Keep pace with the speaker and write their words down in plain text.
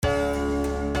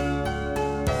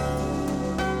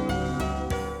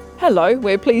Hello,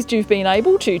 we're pleased you've been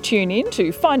able to tune in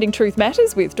to Finding Truth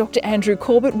Matters with Dr. Andrew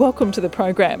Corbett. Welcome to the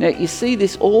program. Now, you see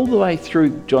this all the way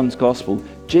through John's Gospel.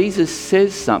 Jesus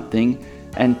says something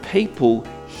and people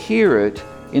hear it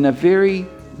in a very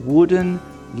wooden,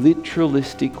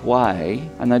 literalistic way,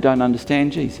 and they don't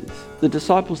understand Jesus. The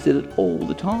disciples did it all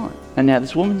the time, and now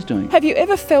this woman's doing it. Have you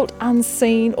ever felt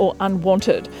unseen or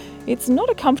unwanted? It's not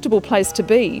a comfortable place to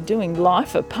be, doing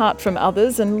life apart from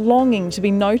others and longing to be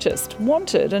noticed,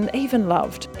 wanted and even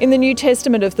loved. In the New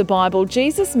Testament of the Bible,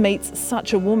 Jesus meets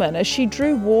such a woman as she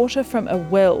drew water from a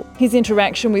well. His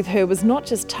interaction with her was not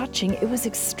just touching, it was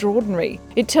extraordinary.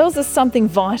 It tells us something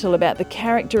vital about the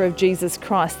character of Jesus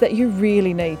Christ that you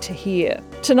really need to hear.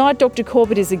 Tonight, Dr.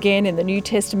 Corbett is again in the New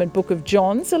Testament book of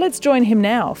John, so let's join him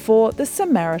now for the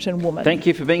Samaritan woman. Thank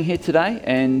you for being here today,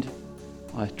 and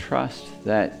I trust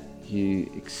that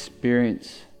you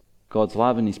experience God's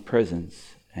love and His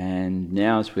presence. And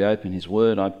now as we open His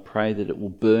Word, I pray that it will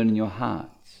burn in your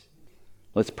hearts.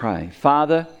 Let's pray.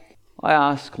 Father, I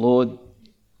ask, Lord,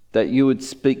 that you would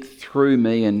speak through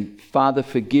me. And Father,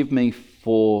 forgive me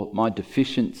for my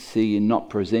deficiency in not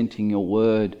presenting your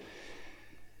Word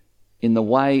in the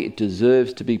way it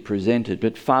deserves to be presented.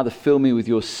 But Father, fill me with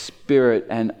your Spirit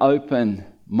and open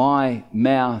my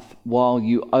mouth while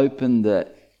you open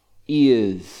the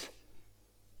ears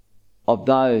of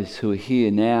those who are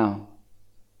here now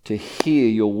to hear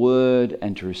your word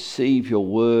and to receive your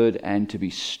word and to be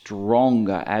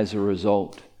stronger as a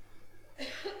result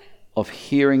of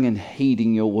hearing and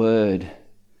heeding your word.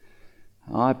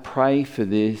 I pray for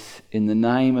this in the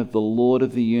name of the Lord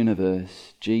of the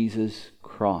universe, Jesus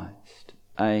Christ.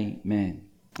 Amen.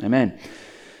 Amen.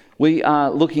 We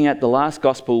are looking at the last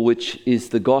gospel, which is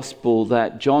the gospel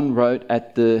that John wrote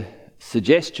at the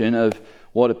suggestion of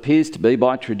what appears to be,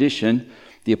 by tradition,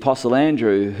 the Apostle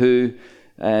Andrew, who,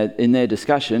 in their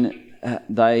discussion,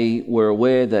 they were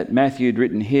aware that Matthew had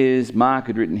written his, Mark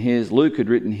had written his, Luke had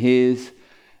written his,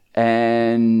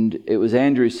 and it was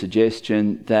Andrew's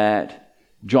suggestion that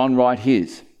John write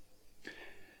his.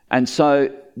 And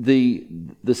so the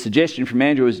suggestion from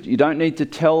Andrew is you don't need to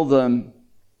tell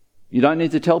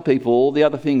people all the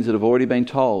other things that have already been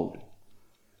told.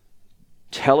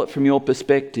 Tell it from your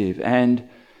perspective. And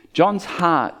John's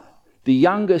heart, the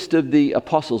youngest of the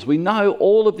apostles, we know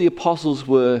all of the apostles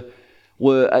were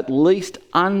at least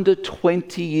under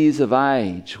 20 years of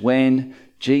age when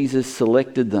Jesus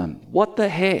selected them. What the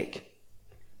heck?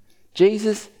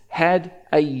 Jesus had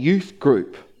a youth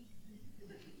group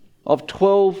of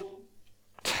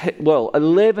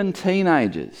 11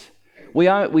 teenagers.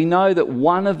 We know that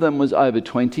one of them was over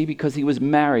 20 because he was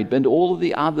married, but all of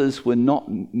the others were not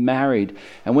married.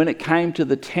 And when it came to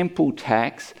the temple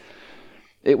tax,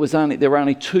 there were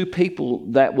only two people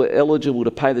that were eligible to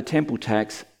pay the temple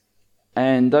tax,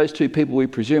 and those two people, we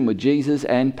presume, were Jesus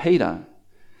and Peter.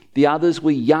 The others were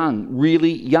young,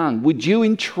 really young. Would you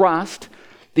entrust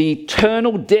the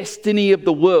eternal destiny of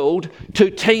the world to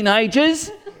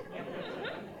teenagers?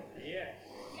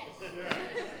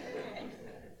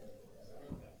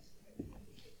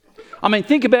 I mean,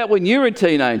 think about when you were a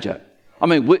teenager. I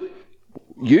mean,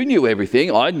 you knew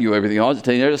everything. I knew everything. I was a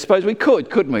teenager. I suppose we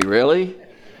couldn't we, really?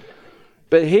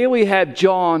 But here we have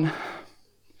John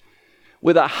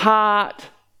with a heart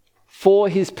for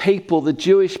his people, the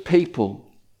Jewish people.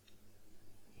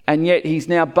 And yet he's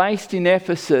now based in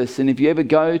Ephesus. And if you ever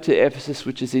go to Ephesus,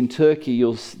 which is in Turkey,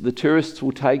 the tourists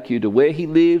will take you to where he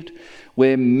lived,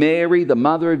 where Mary, the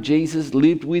mother of Jesus,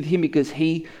 lived with him because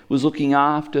he was looking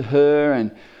after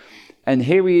her. And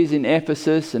here he is in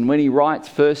Ephesus, and when he writes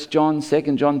 1 John,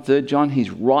 2 John, 3 John,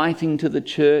 he's writing to the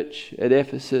church at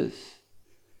Ephesus.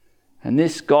 And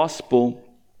this gospel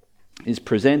is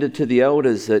presented to the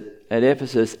elders at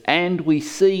Ephesus, and we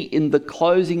see in the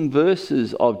closing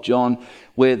verses of John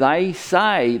where their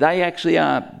statements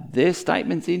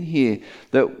in here,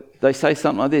 that they say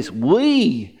something like this: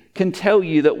 we can tell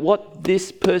you that what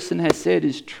this person has said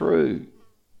is true.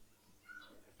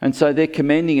 And so they're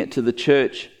commending it to the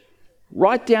church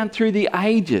right down through the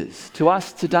ages to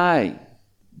us today.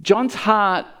 John's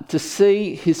heart to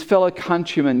see his fellow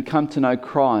countrymen come to know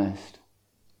Christ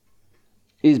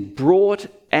is brought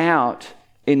out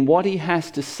in what he has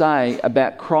to say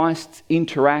about Christ's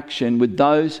interaction with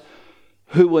those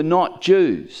who were not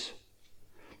Jews.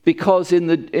 Because in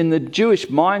the Jewish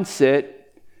mindset,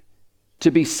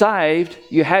 to be saved,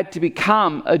 you had to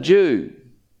become a Jew.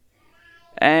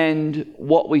 And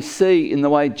what we see in the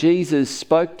way Jesus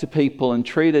spoke to people and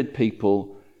treated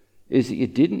people is that you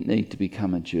didn't need to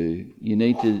become a Jew. You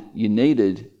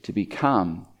needed to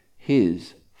become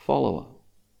his follower.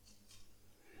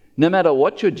 No matter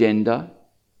what your gender,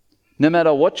 no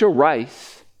matter what your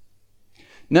race,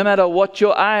 No matter what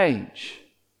your age,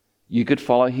 you could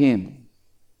follow him.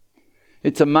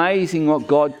 It's amazing what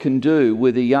God can do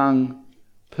with a young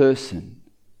person.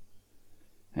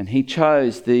 And he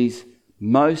chose these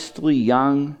mostly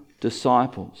young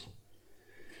disciples.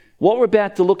 What we're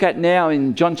about to look at now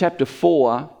in John chapter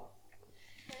 4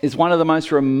 is one of the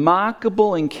most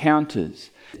remarkable encounters.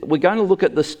 We're going to look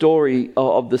at the story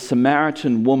of the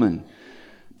Samaritan woman.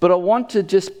 But I want to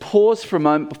just pause for a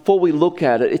moment before we look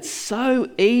at it. It's so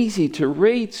easy to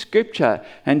read scripture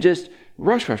and just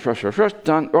rush,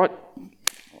 done, right,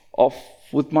 off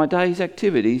with my day's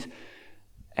activities.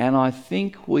 And I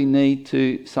think we need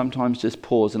to sometimes just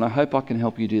pause, and I hope I can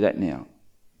help you do that now.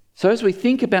 So as we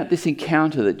think about this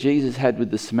encounter that Jesus had with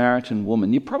the Samaritan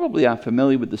woman, you probably are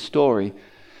familiar with the story,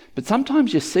 but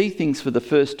sometimes you see things for the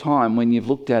first time when you've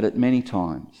looked at it many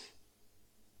times.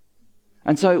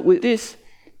 And so with this,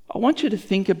 I want you to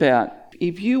think about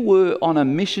if you were on a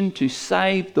mission to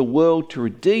save the world, to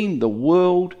redeem the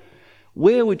world,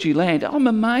 where would you land? I'm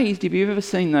amazed if you've ever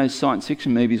seen those science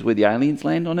fiction movies where the aliens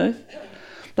land on Earth.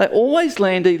 They always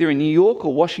land either in New York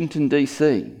or Washington,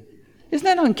 D.C. Isn't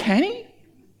that uncanny?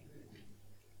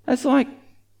 It's like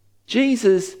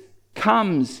Jesus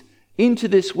comes into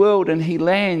this world and he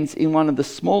lands in one of the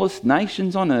smallest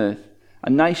nations on earth, a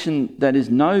nation that is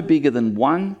no bigger than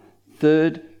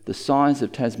 1/3 the size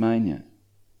of Tasmania.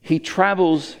 He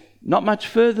travels not much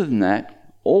further than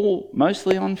that, all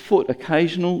mostly on foot,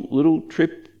 occasional little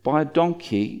trip by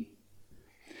donkey.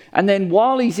 And then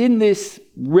while he's in this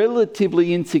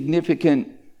relatively insignificant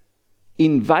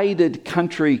invaded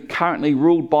country currently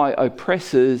ruled by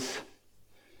oppressors,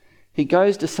 he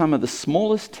goes to some of the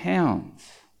smallest towns.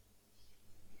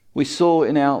 We saw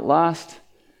in our last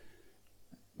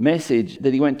message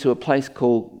that he went to a place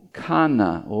called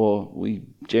Cana, or we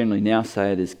generally now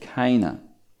say it as Cana,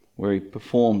 where he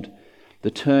performed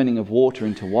the turning of water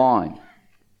into wine.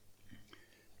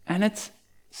 And it's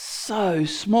so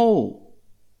small.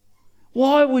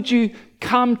 Why would you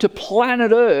come to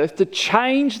planet Earth to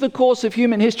change the course of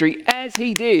human history as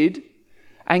he did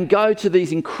and go to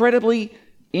these incredibly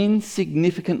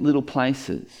insignificant little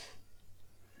places?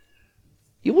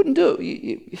 You wouldn't do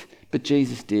it, but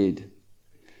Jesus did.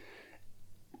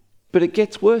 But it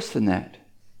gets worse than that.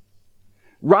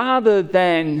 Rather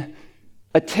than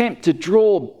attempt to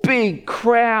draw big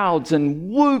crowds and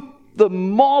whoop the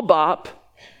mob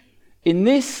up, in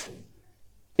this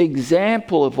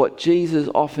example of what Jesus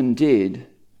often did,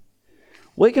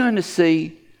 we're going to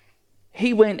see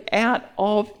he went out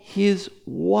of his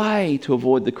way to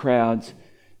avoid the crowds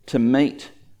to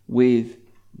meet with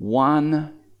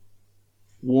one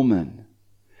woman.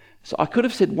 So I could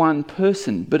have said one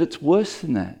person, but it's worse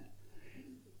than that.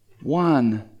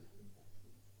 One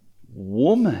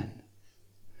woman.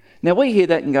 Now we hear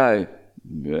that and go,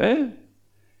 yeah,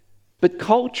 but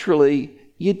culturally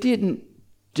you didn't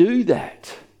do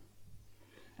that.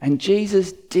 And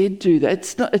Jesus did do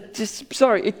that.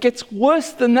 It gets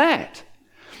worse than that.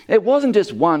 It wasn't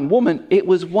just one woman, it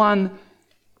was one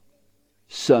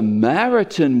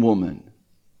Samaritan woman.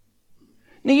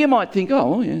 Now you might think, oh,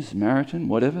 well, yeah, Samaritan,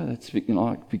 whatever, that's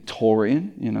like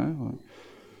Victorian,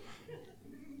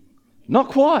 Not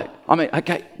quite. I mean,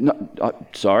 okay,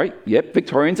 sorry, yep,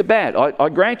 Victorians are bad. I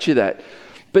grant you that.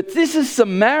 But this is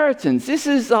Samaritans. This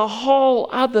is a whole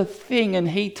other thing, and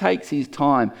he takes his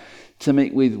time to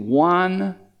meet with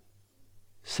one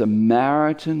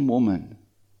Samaritan woman.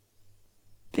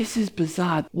 This is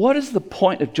bizarre. What is the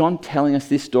point of John telling us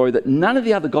this story that none of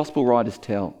the other gospel writers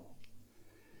tell?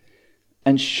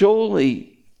 And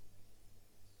surely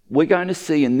we're going to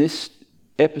see in this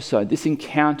episode, this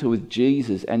encounter with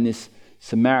Jesus and this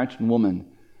Samaritan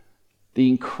woman, the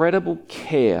incredible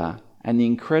care and the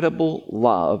incredible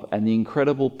love and the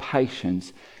incredible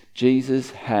patience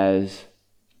Jesus has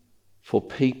for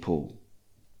people.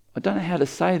 I don't know how to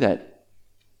say that,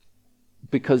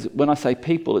 because when I say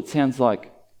people, it sounds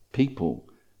like people.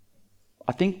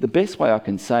 I think the best way I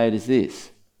can say it is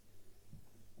this: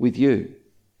 with you.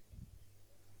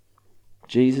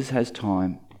 Jesus has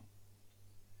time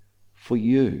for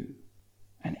you.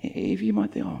 And if you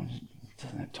might think, oh, he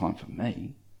doesn't have time for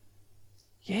me.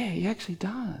 Yeah, he actually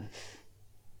does.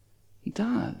 He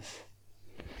does.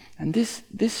 And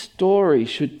this story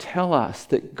should tell us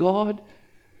that God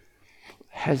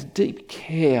has deep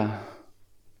care.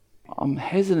 I'm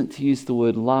hesitant to use the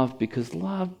word love, because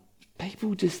love,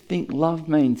 people just think love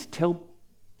means tell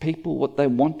people what they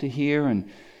want to hear and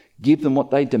give them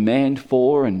what they demand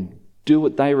for and do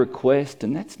what they request.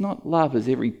 And that's not love, as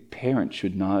every parent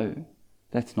should know.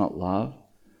 That's not love.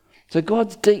 So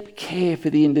God's deep care for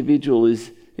the individual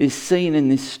is seen in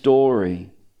this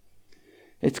story.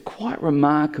 It's quite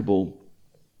remarkable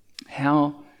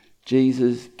how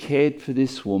Jesus cared for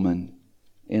this woman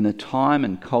in a time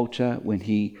and culture when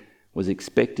he was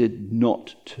expected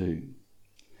not to.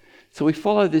 So we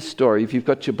follow this story. If you've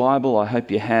got your Bible, I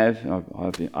hope you have.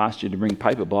 I've asked you to bring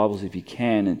paper Bibles if you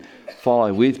can and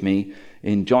follow with me.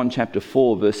 In John chapter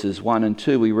 4, verses 1 and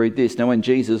 2, we read this. Now when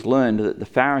Jesus learned that the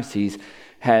Pharisees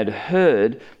had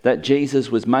heard that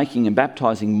Jesus was making and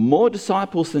baptizing more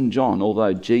disciples than John,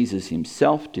 although Jesus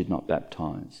himself did not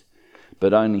baptize,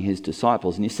 but only his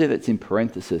disciples. And you see that's in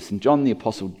parenthesis. And John the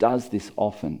Apostle does this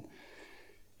often.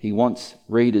 He wants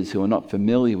readers who are not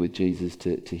familiar with Jesus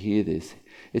to hear this.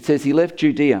 It says he left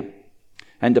Judea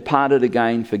and departed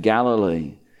again for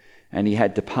Galilee, and he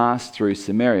had to pass through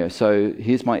Samaria. So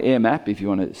here's my air map. If you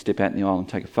want to step out in the aisle and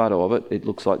take a photo of it, it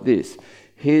looks like this.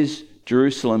 Here's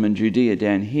Jerusalem and Judea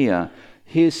down here.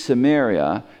 Here's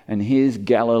Samaria, and here's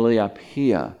Galilee up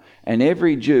here. And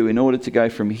every Jew, in order to go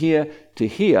from here to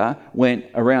here, went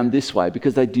around this way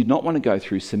because they did not want to go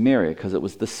through Samaria because it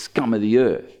was the scum of the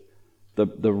earth,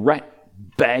 the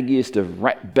rat-baggiest of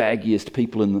rat-baggiest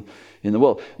people in the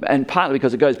world. And partly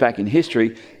because it goes back in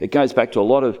history, it goes back to a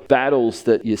lot of battles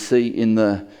that you see in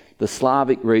the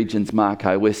Slavic regions,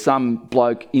 Marco, where some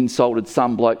bloke insulted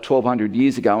some bloke 1,200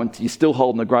 years ago and you're still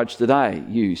holding a grudge today.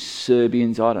 You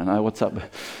Serbians, I don't know what's up.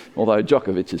 Although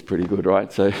Djokovic is pretty good,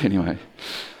 right? So anyway,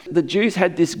 the Jews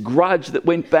had this grudge that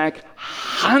went back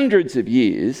hundreds of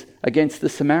years against the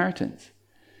Samaritans.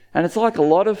 And it's like a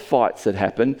lot of fights that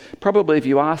happen. Probably if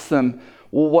you ask them,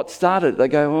 well, what started? They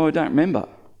go, oh, I don't remember.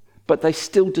 But they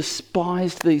still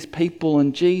despised these people,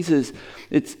 and Jesus,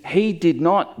 he did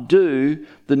not do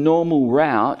the normal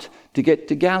route to get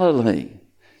to Galilee.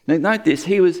 Now note this,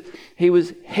 he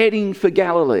was heading for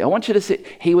Galilee. I want you to see,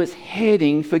 he was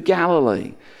heading for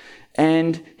Galilee,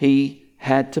 and he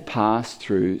had to pass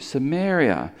through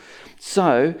Samaria.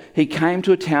 So he came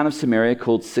to a town of Samaria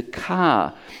called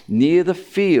Sychar, near the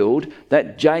field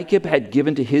that Jacob had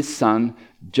given to his son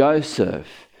Joseph.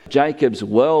 Jacob's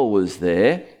well was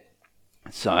there.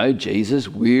 So Jesus,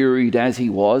 wearied as he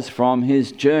was from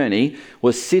his journey,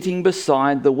 was sitting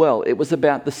beside the well. It was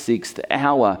about the 6th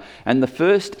hour, and the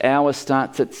first hour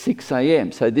starts at 6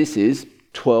 a.m. So this is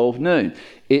 12 noon.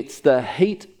 It's the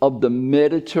heat of the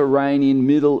Mediterranean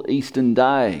Middle Eastern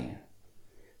day.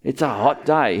 It's a hot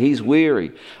day. He's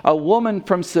weary. A woman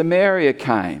from Samaria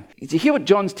came. Do you hear what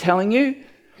John's telling you?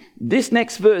 This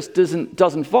next verse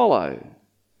doesn't follow.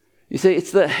 You see,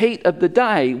 it's the heat of the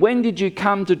day. When did you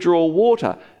come to draw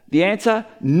water? The answer,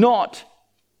 not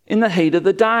in the heat of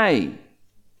the day.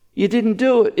 You didn't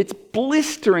do it. It's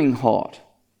blistering hot.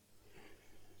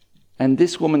 And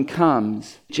this woman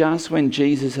comes just when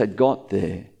Jesus had got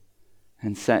there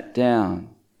and sat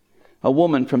down. A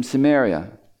woman from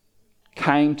Samaria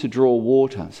came to draw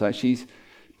water. So she's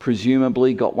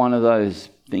presumably got one of those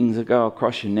things that go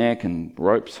across your neck and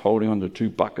ropes holding onto 2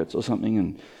 buckets or something,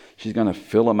 and she's going to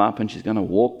fill them up and she's going to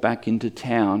walk back into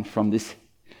town from this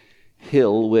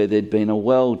hill where there'd been a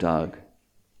well dug.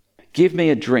 Give me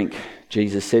a drink,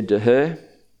 Jesus said to her,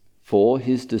 for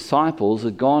his disciples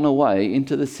had gone away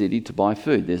into the city to buy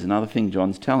food. There's another thing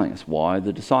John's telling us, why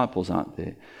the disciples aren't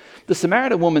there. The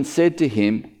Samaritan woman said to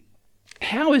him,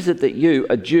 how is it that you,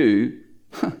 a Jew,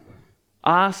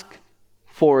 ask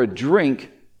for a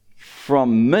drink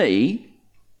from me,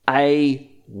 a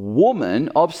woman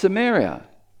of Samaria?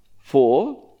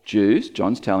 For Jews,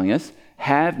 John's telling us,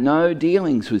 have no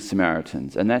dealings with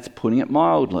Samaritans, and that's putting it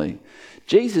mildly.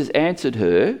 Jesus answered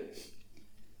her,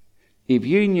 if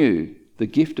you knew the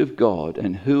gift of God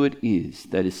and who it is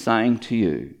that is saying to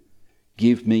you,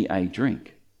 give me a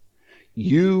drink,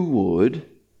 you would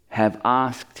have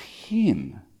asked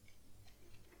him,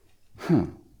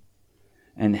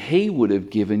 and he would have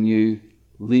given you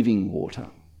living water.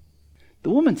 The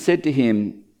woman said to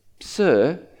him,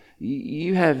 sir,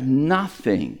 you have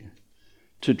nothing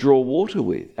to draw water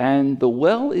with, and the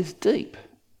well is deep.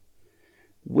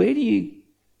 Where do you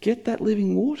get that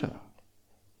living water?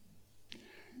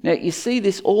 Now, you see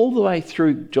this all the way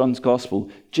through John's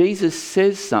Gospel. Jesus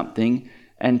says something,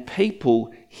 and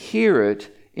people hear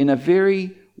it in a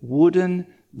very wooden,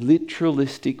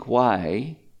 literalistic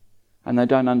way, and they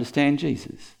don't understand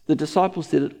Jesus. The disciples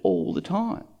did it all the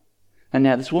time, and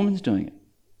now this woman's doing it.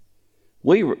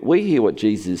 We hear what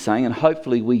Jesus is saying, and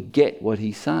hopefully we get what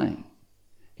he's saying.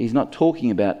 He's not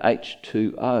talking about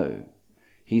H2O.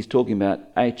 He's talking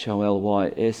about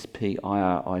HOLYSPIRIT.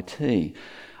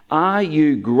 Are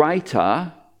you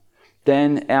greater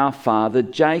than our father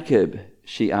Jacob?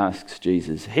 She asks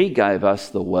Jesus. He gave us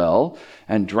the well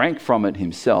and drank from it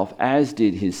himself, as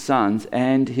did his sons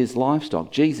and his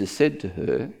livestock. Jesus said to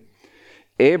her,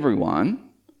 everyone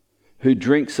who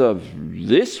drinks of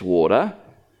this water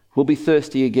will be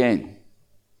thirsty again.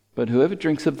 But whoever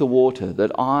drinks of the water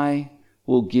that I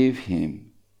will give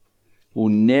him will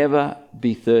never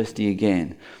be thirsty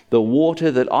again. The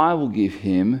water that I will give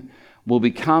him will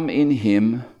become in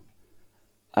him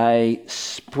a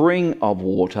spring of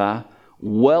water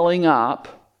welling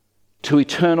up to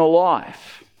eternal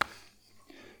life.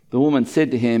 The woman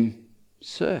said to him,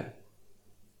 Sir,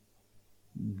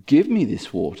 give me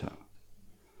this water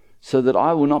so that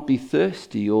I will not be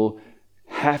thirsty or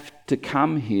have to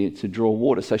come here to draw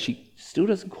water. So she still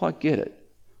doesn't quite get it,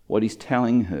 what he's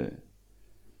telling her.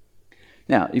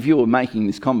 Now, if you were making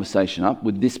this conversation up,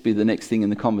 would this be the next thing in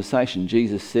the conversation?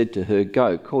 Jesus said to her,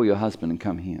 Go, call your husband and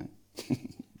come here.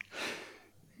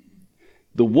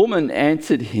 The woman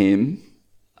answered him,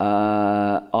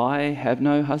 I have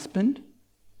no husband.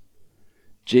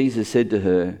 Jesus said to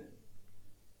her,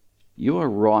 You are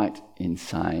right in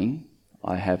saying,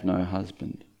 I have no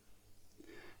husband.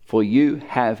 For you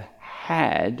have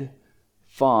had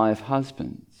 5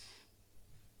 husbands,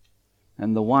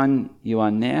 and the one you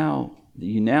now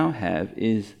have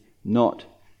is not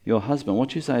your husband.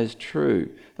 What you say is true.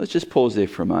 Let's just pause there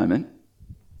for a moment.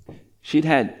 She'd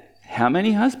had how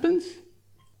many husbands?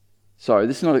 Sorry,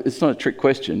 it's not a trick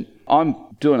question. I'm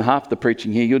doing half the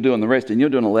preaching here, you're doing the rest, and you're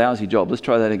doing a lousy job. Let's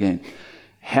try that again.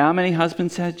 How many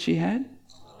husbands had she had?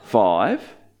 5.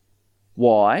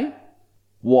 Why?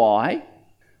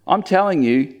 I'm telling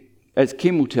you, as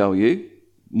Kim will tell you,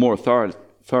 more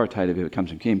authoritative if it comes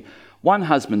from Kim, 1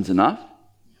 husband's enough.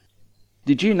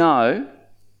 Did you know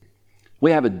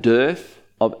we have a dearth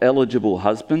of eligible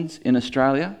husbands in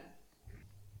Australia?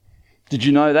 Did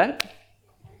you know that?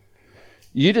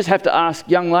 You just have to ask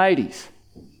young ladies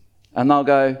and they'll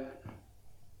go,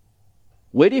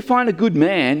 where do you find a good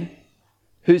man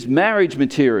who's marriage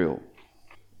material?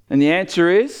 And the answer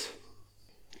is,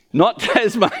 not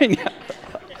Tasmania.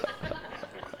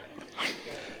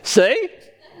 See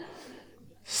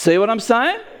what I'm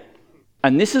saying?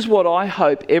 And this is what I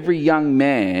hope every young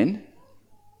man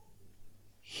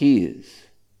hears.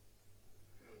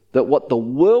 That what the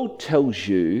world tells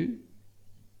you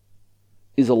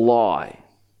is a lie.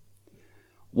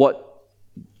 What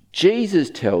Jesus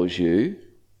tells you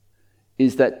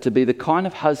is that to be the kind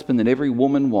of husband that every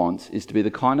woman wants is to be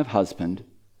the kind of husband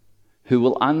who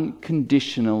will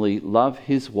unconditionally love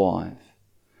his wife,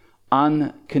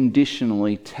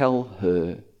 unconditionally tell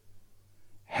her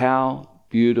how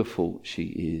beautiful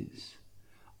she is,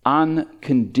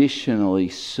 unconditionally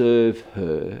serve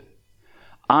her,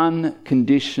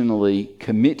 unconditionally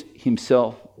commit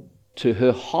himself to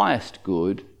her highest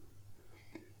good,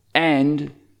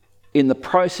 and in the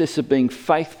process of being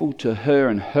faithful to her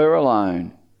and her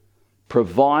alone,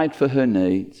 provide for her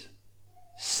needs,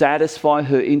 satisfy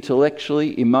her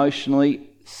intellectually, emotionally,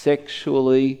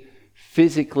 sexually,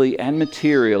 physically and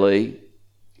materially,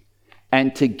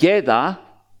 and together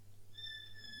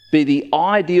be the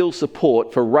ideal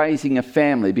support for raising a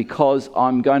family. Because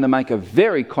I'm going to make a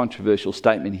very controversial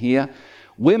statement here.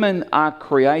 Women are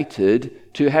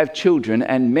created to have children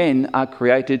and men are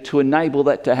created to enable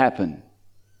that to happen.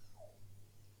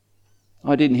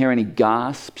 I didn't hear any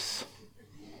gasps.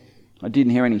 I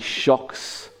didn't hear any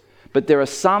shocks. But there are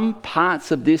some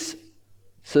parts of this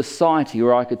society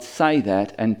where I could say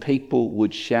that and people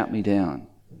would shout me down.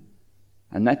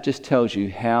 And that just tells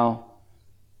you how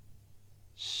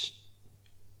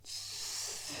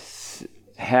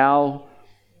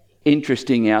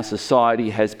interesting our society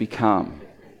has become.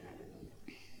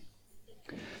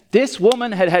 This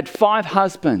woman had had 5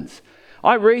 husbands.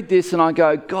 I read this and I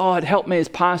go, God, help me as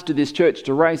pastor of this church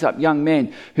to raise up young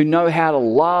men who know how to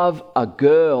love a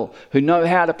girl, who know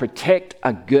how to protect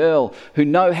a girl, who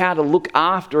know how to look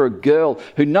after a girl,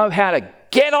 who know how to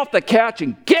get off the couch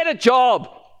and get a job.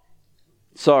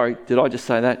 Sorry, did I just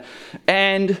say that?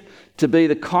 And to be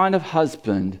the kind of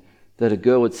husband that a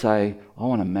girl would say, I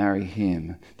want to marry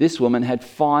him. This woman had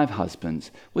 5 husbands.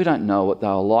 We don't know what they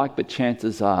were like, but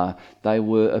chances are they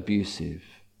were abusive.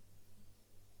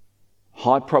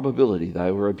 High probability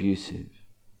they were abusive.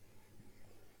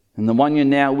 And the one you're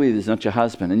now with is not your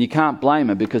husband. And you can't blame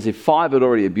her, because if 5 had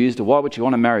already abused her, why would you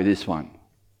want to marry this one?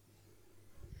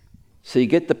 So you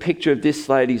get the picture of this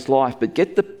lady's life, but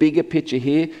get the bigger picture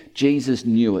here. Jesus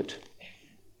knew it.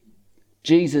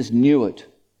 Jesus knew it.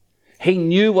 He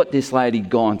knew what this lady'd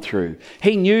gone through.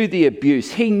 He knew the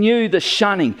abuse. He knew the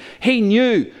shunning. He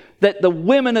knew that the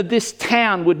women of this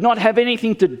town would not have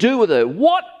anything to do with her.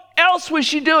 What else was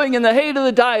she doing in the heat of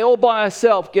the day all by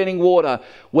herself getting water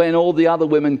when all the other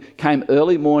women came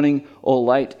early morning or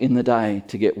late in the day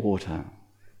to get water?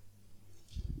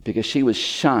 Because she was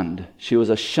shunned. She was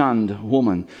a shunned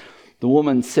woman. The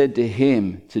woman said to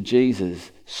him, to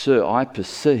Jesus, "Sir, I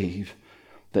perceive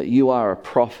that you are a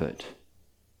prophet."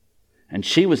 And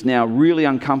she was now really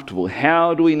uncomfortable.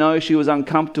 How do we know she was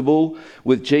uncomfortable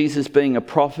with Jesus being a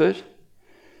prophet?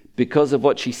 Because of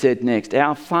what she said next.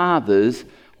 "Our fathers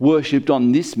worshipped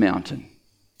on this mountain.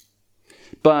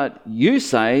 But you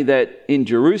say that in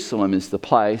Jerusalem is the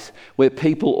place where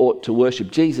people ought to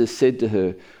worship." Jesus said to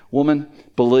her, "Woman,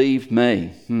 believe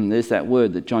me." There's that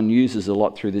word that John uses a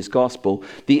lot through this gospel.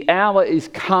 "The hour is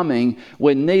coming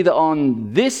when neither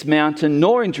on this mountain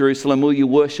nor in Jerusalem will you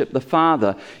worship the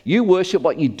Father. You worship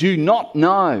what you do not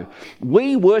know.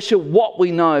 We worship what we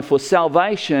know, for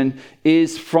salvation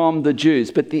is from the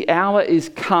Jews. But the hour is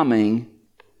coming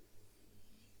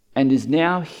and is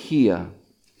now here."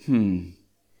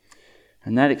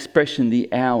 And that expression,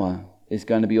 the hour, is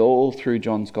going to be all through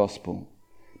John's gospel.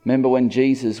 Remember when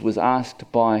Jesus was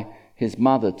asked by his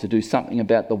mother to do something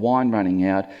about the wine running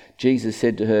out, Jesus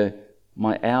said to her,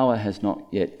 "My hour has not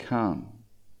yet come."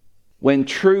 When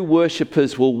true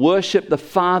worshippers will worship the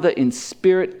Father in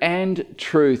spirit and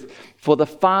truth, for the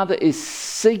Father is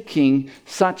seeking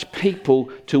such people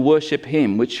to worship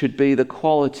him, which should be the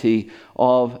quality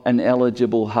of an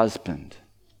eligible husband.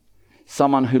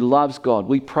 Someone who loves God.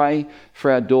 We pray for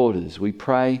our daughters. We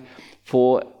pray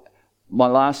for my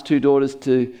last two daughters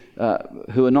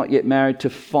who are not yet married to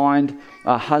find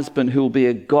a husband who will be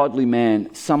a godly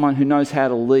man, someone who knows how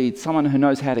to lead, someone who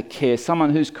knows how to care,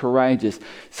 someone who's courageous,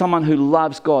 someone who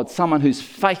loves God, someone who's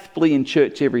faithfully in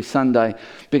church every Sunday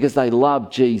because they love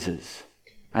Jesus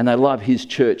and they love his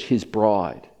church, his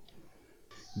bride.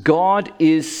 God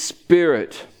is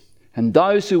spirit. And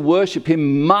those who worship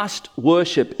him must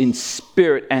worship in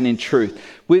spirit and in truth,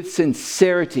 with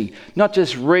sincerity, not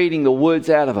just reading the words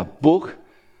out of a book,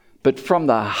 but from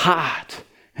the heart,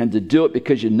 and to do it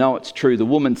because you know it's true. The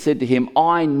woman said to him,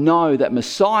 "I know that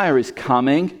Messiah is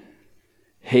coming,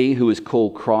 he who is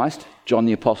called Christ," John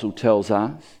the Apostle tells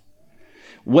us.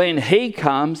 "When he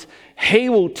comes, he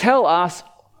will tell us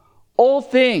all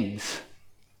things."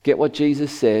 Get what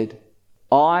Jesus said?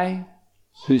 "I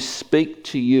who speak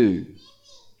to you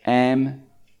am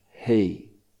he,"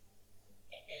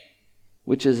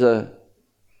 which is a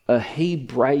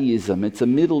Hebraism. It's a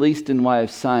Middle Eastern way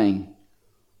of saying,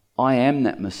 I am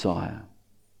that Messiah.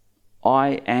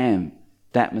 I am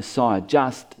that Messiah.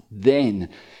 Just then,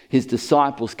 his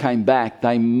disciples came back.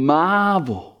 They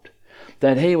marveled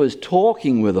that he was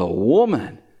talking with a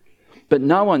woman. But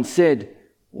no one said,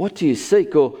 "What do you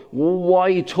seek?" or "Why are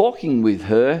you talking with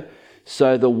her?"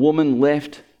 So the woman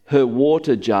left her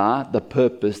water jar, the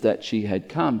purpose that she had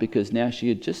come, because now she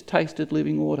had just tasted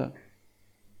living water,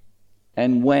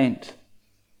 and went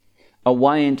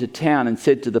away into town and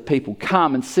said to the people,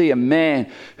 "Come and see a man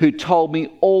who told me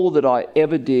all that I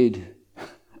ever did.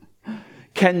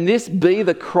 Can this be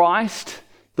the Christ,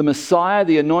 the Messiah,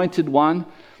 the Anointed One?"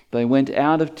 They went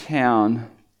out of town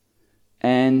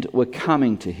and were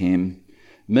coming to him.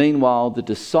 Meanwhile, the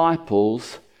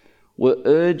disciples were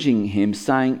urging him,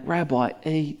 saying, "Rabbi,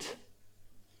 eat."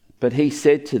 But he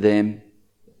said to them,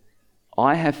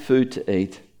 "I have food to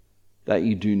eat that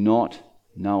you do not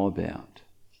know about."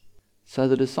 So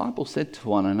the disciples said to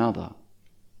one another,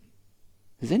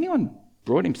 "Has anyone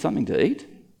brought him something to eat?"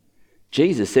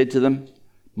 Jesus said to them,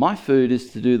 "My food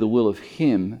is to do the will of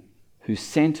him who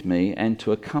sent me and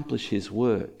to accomplish his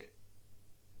work."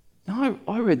 Now,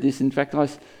 I read this. In fact,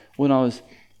 when I was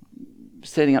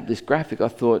setting up this graphic, I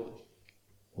thought,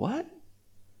 what?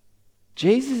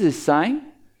 Jesus is saying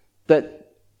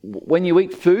that when you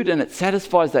eat food and it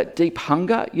satisfies that deep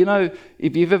hunger, you know,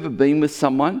 if you've ever been with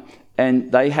someone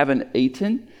and they haven't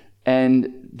eaten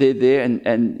and they're there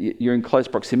and you're in close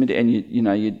proximity and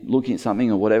you're looking at something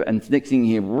or whatever, and next thing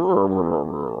you hear,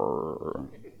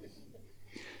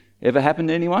 ever happened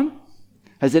to anyone?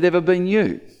 Has it ever been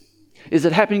you? Is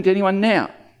it happening to anyone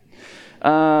now?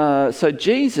 So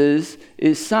Jesus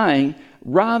is saying,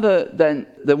 rather than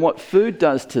what food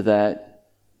does to that,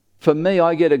 for me,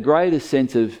 I get a greater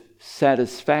sense of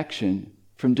satisfaction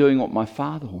from doing what my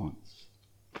Father wants.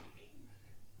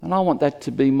 And I want that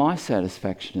to be my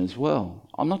satisfaction as well.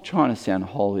 I'm not trying to sound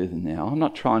holier than thou. I'm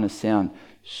not trying to sound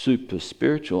super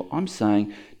spiritual. I'm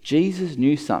saying Jesus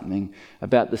knew something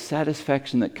about the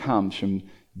satisfaction that comes from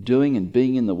doing and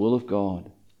being in the will of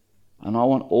God. And I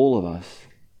want all of us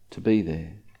to be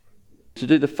there. To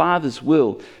do the Father's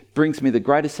will brings me the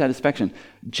greatest satisfaction.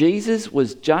 Jesus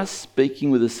was just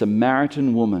speaking with a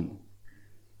Samaritan woman.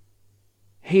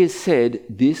 He has said,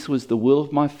 "This was the will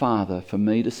of my Father for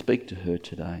me to speak to her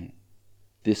today."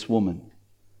 This woman,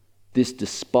 this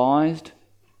despised,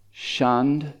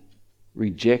 shunned,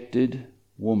 rejected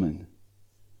woman.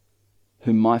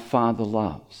 whom my Father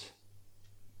loves.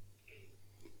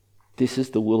 This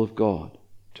is the will of God,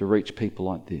 to reach people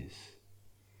like this.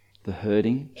 The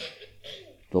hurting,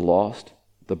 the lost,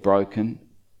 the broken,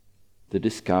 the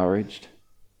discouraged,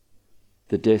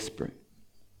 the desperate.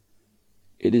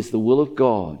 It is the will of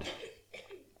God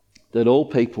that all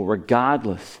people,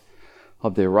 regardless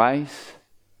of their race,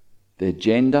 their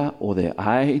gender or their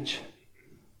age,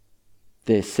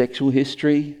 their sexual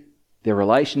history, their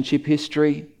relationship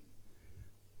history,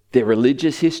 their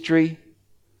religious history,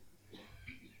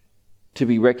 to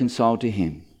be reconciled to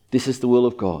him. This is the will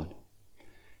of God.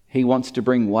 He wants to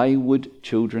bring wayward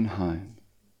children home.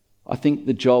 I think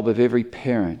the job of every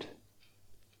parent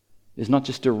is not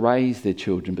just to raise their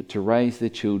children, but to raise their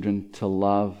children to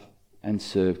love and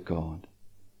serve God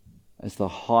as the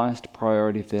highest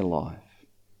priority of their life.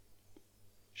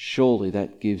 Surely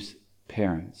that gives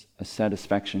parents a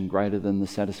satisfaction greater than the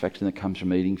satisfaction that comes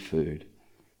from eating food.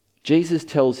 Jesus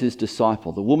tells his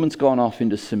disciple, the woman's gone off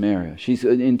into Samaria. She's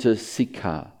into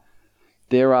Sychar.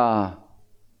 Do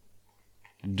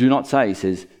not say, he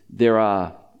says, there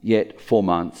are yet 4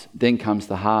 months, then comes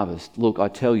the harvest. Look, I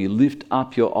tell you, lift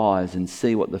up your eyes and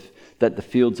see that the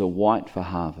fields are white for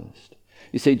harvest.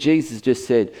 You see, Jesus just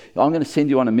said, I'm going to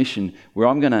send you on a mission where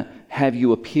I'm going to have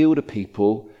you appeal to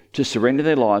people to surrender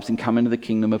their lives and come into the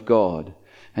kingdom of God.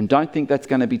 And don't think that's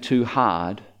going to be too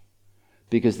hard,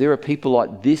 because there are people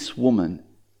like this woman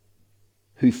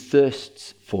who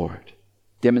thirsts for it.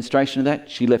 Demonstration of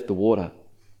that, she left the water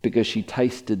because she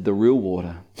tasted the real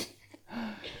water.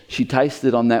 She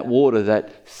tasted on that water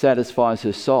that satisfies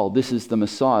her soul. This is the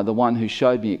Messiah, the one who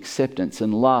showed me acceptance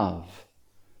and love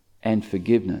and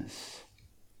forgiveness.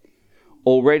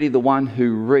 Already the one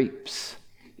who reaps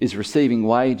is receiving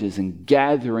wages and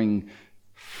gathering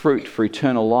fruit for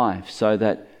eternal life, so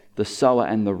that the sower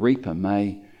and the reaper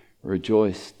may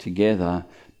rejoice together.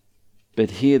 But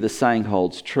here the saying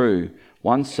holds true.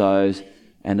 One sows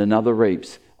and another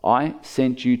reaps. I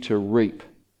sent you to reap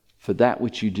for that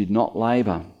which you did not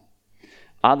labour.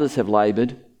 Others have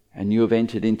laboured and you have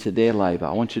entered into their labour.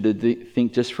 I want you to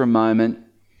think just for a moment.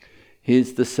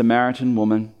 Here's the Samaritan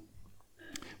woman.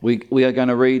 We are going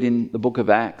to read in the book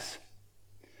of Acts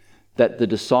that the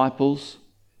disciples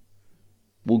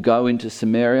will go into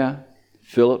Samaria,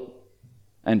 Philip,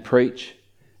 and preach,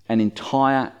 and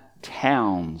entire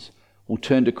towns will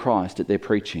turn to Christ at their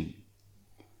preaching.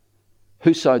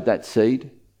 Who sowed that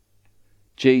seed?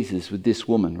 Jesus, with this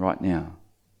woman right now.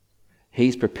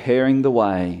 He's preparing the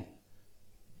way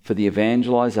for the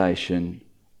evangelization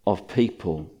of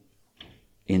people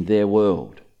in their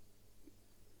world.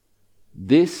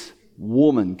 This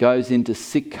woman goes into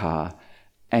Sychar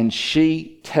and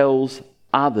she tells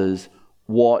others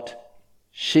what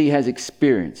she has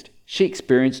experienced. She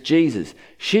experienced Jesus.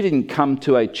 She didn't come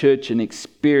to a church and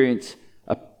experience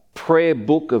a prayer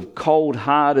book of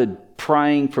cold-hearted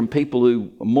praying from people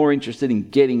who are more interested in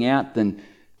getting out than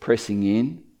pressing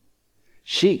in.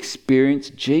 She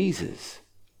experienced Jesus,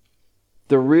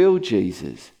 the real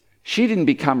Jesus. She didn't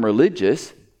become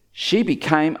religious. She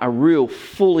became a real,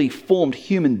 fully formed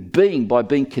human being by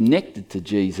being connected to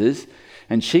Jesus.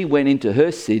 And she went into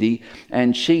her city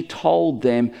and she told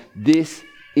them, this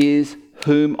is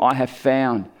whom I have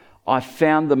found. I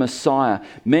found the Messiah.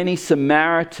 Many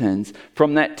Samaritans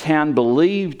from that town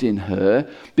believed in her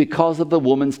because of the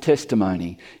woman's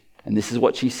testimony. And this is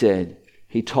what she said.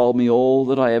 He told me all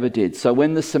that I ever did. So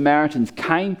when the Samaritans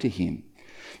came to him,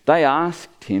 they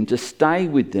asked him to stay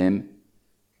with them,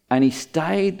 and he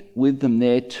stayed with them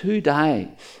there 2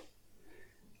 days.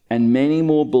 And many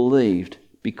more believed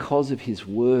because of his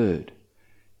word.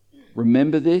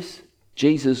 Remember this?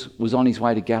 Jesus was on his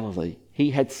way to Galilee.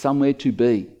 He had somewhere to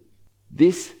be.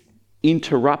 This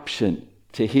interruption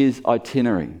to his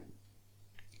itinerary,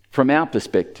 from our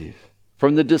perspective,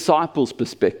 from the disciples'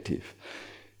 perspective,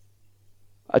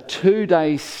 a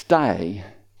 2-day stay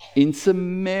in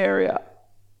Samaria,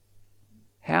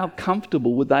 how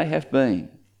comfortable would they have been?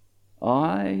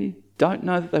 I don't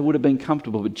know that they would have been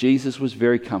comfortable, but Jesus was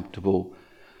very comfortable.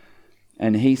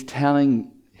 And he's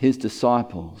telling his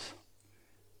disciples,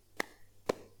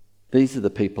 these are the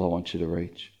people I want you to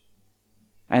reach.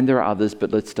 And there are others,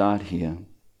 but let's start here.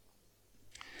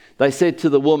 They said to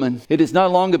the woman, it is no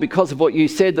longer because of what you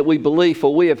said that we believe,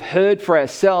 for we have heard for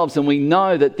ourselves and we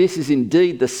know that this is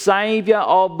indeed the Saviour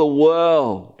of the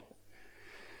world.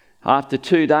 After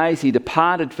 2 days he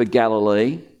departed for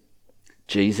Galilee.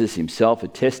 Jesus himself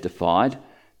had testified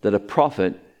that a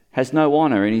prophet has no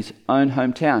honour in his own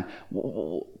hometown.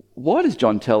 Why does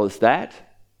John tell us that?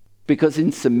 Because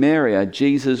in Samaria,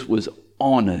 Jesus was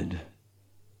honoured.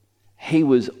 He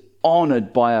was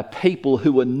honoured by a people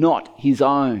who were not his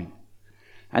own.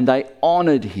 and they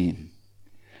honoured him.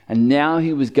 And now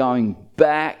he was going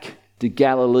back to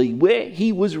Galilee, where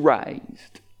he was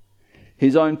raised,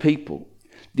 his own people.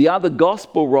 The other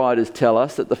gospel writers tell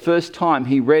us that the first time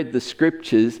he read the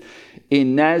scriptures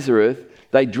in Nazareth,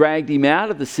 they dragged him out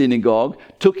of the synagogue,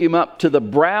 took him up to the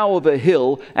brow of a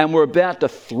hill, and were about to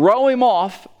throw him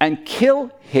off and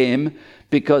kill him,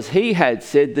 because he had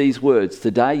said these words,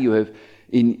 "Today you have,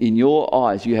 in your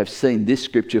eyes, you have seen this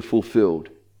scripture fulfilled."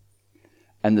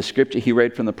 And the scripture he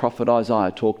read from the prophet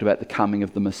Isaiah talked about the coming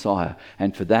of the Messiah.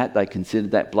 And for that, they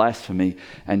considered that blasphemy.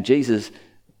 And Jesus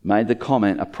made the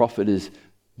comment, a prophet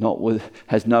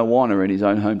has no honour in his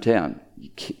own hometown.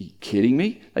 You kidding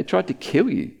me? They tried to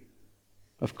kill you.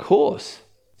 Of course.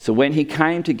 So when he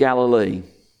came to Galilee,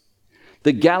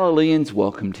 the Galileans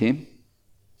welcomed him.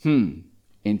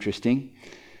 Interesting.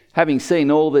 Having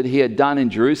seen all that he had done in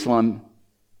Jerusalem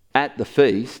at the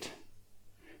feast,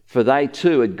 for they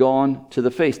too had gone to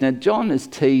the feast. Now, John has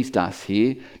teased us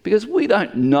here because we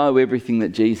don't know everything that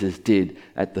Jesus did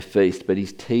at the feast, but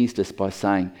he's teased us by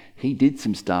saying he did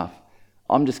some stuff.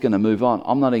 I'm just going to move on.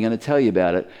 I'm not even going to tell you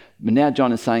about it. But now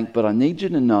John is saying, but I need you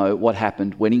to know what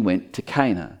happened when he went to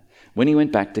Cana. When he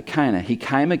went back to Cana, he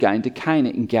came again to Cana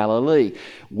in Galilee,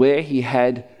 where he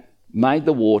had made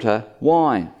the water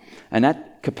wine. And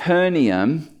at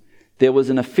Capernaum, there was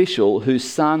an official whose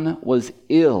son was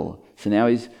ill.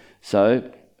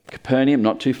 So Capernaum,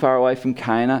 not too far away from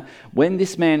Cana. When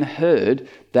this man heard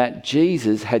that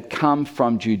Jesus had come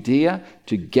from Judea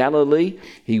to Galilee,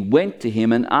 he went to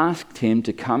him and asked him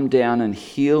to come down and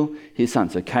heal his son.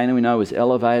 So Cana, we know, was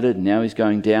elevated, and now he's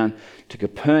going down to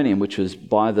Capernaum, which was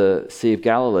by the Sea of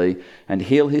Galilee, and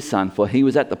heal his son, for he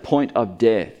was at the point of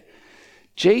death.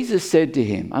 Jesus said to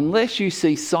him, "Unless you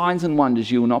see signs and wonders,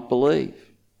 you will not believe."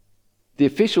 The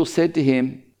official said to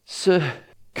him, "Sir,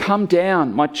 come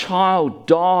down, my child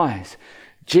dies."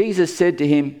 Jesus said to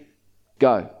him,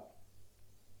 "Go."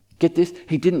 Get this,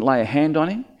 he didn't lay a hand on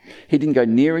him. He didn't go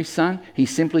near his son. He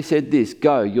simply said this,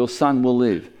 "Go, your son will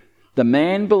live." The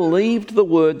man believed the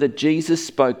word that Jesus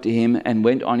spoke to him and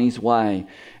went on his way.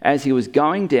 As he was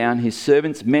going down, his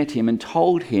servants met him and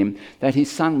told him that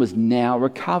his son was now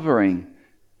recovering.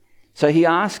 So he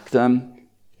asked them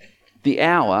the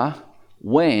hour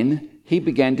when he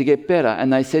began to get better.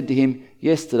 And they said to him,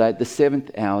 "Yesterday at the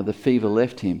 7th hour, the fever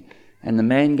left him." And the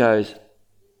man goes,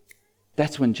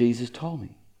 "That's when Jesus told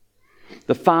me."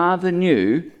 The father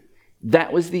knew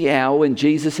that was the hour when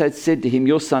Jesus had said to him,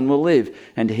 "Your son will live."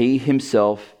 And he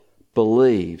himself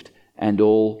believed, and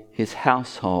all his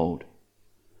household.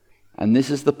 And this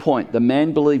is the point. The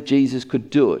man believed Jesus could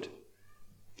do it.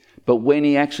 But when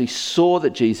he actually saw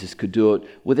that Jesus could do it,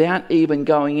 without even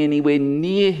going anywhere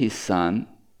near his son,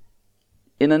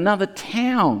 in another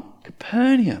town,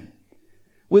 Capernaum,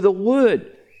 with a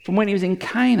word from when he was in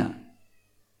Cana,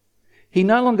 he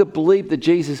no longer believed that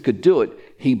Jesus could do it.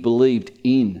 He believed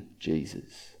in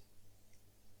Jesus.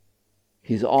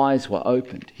 His eyes were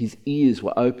opened. His ears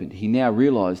were opened. He now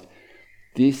realized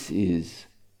this is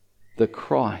the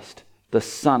Christ, the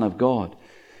Son of God.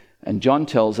 And John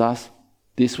tells us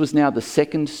this was now the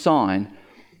second sign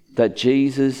that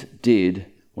Jesus did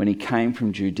when he came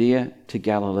from Judea to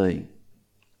Galilee.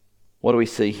 What do we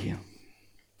see here?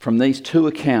 From these two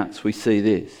accounts, we see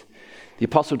this. The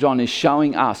Apostle John is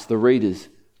showing us, the readers,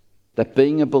 that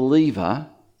being a believer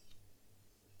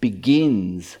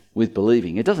begins with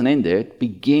believing. It doesn't end there, it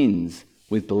begins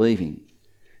with believing.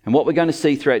 And what we're going to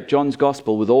see throughout John's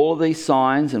Gospel, with all of these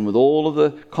signs and with all of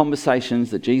the conversations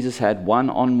that Jesus had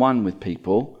one-on-one with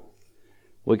people,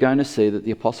 we're going to see that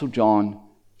the Apostle John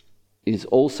is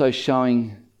also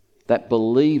showing that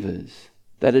believers,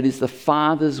 that it is the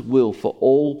Father's will for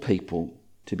all people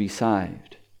to be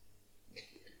saved.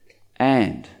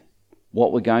 And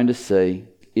what we're going to see,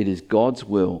 it is God's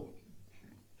will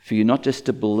for you not just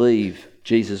to believe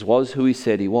Jesus was who he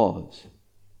said he was,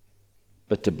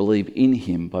 but to believe in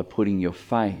him by putting your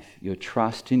faith, your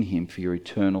trust in him for your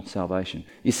eternal salvation.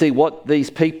 You see, what these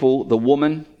people, the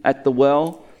woman at the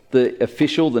well, the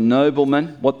official, the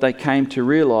nobleman, what they came to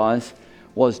realise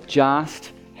was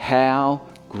just how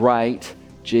great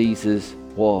Jesus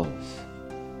was.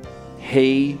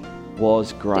 He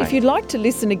was great. If you'd like to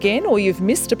listen again or you've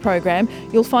missed a program,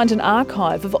 you'll find an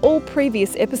archive of all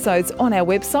previous episodes on our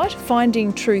website,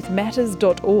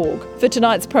 findingtruthmatters.org. For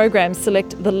tonight's program,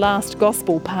 select The Last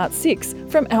Gospel Part 6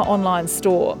 from our online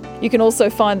store. You can also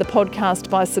find the podcast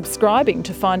by subscribing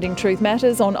to Finding Truth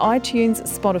Matters on iTunes,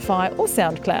 Spotify or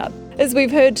SoundCloud. As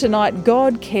we've heard tonight,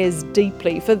 God cares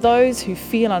deeply for those who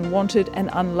feel unwanted and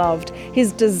unloved.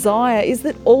 His desire is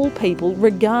that all people,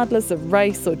 regardless of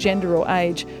race or gender or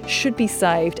age, should be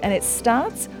saved, and it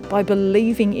starts by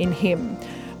believing in him.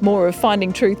 More of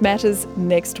Finding Truth Matters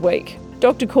next week.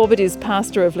 Dr. Corbett is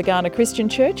pastor of Legana Christian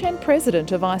Church and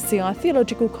president of ICI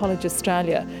Theological College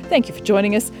Australia. Thank you for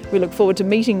joining us. We look forward to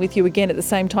meeting with you again at the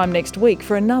same time next week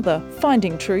for another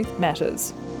Finding Truth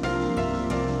Matters.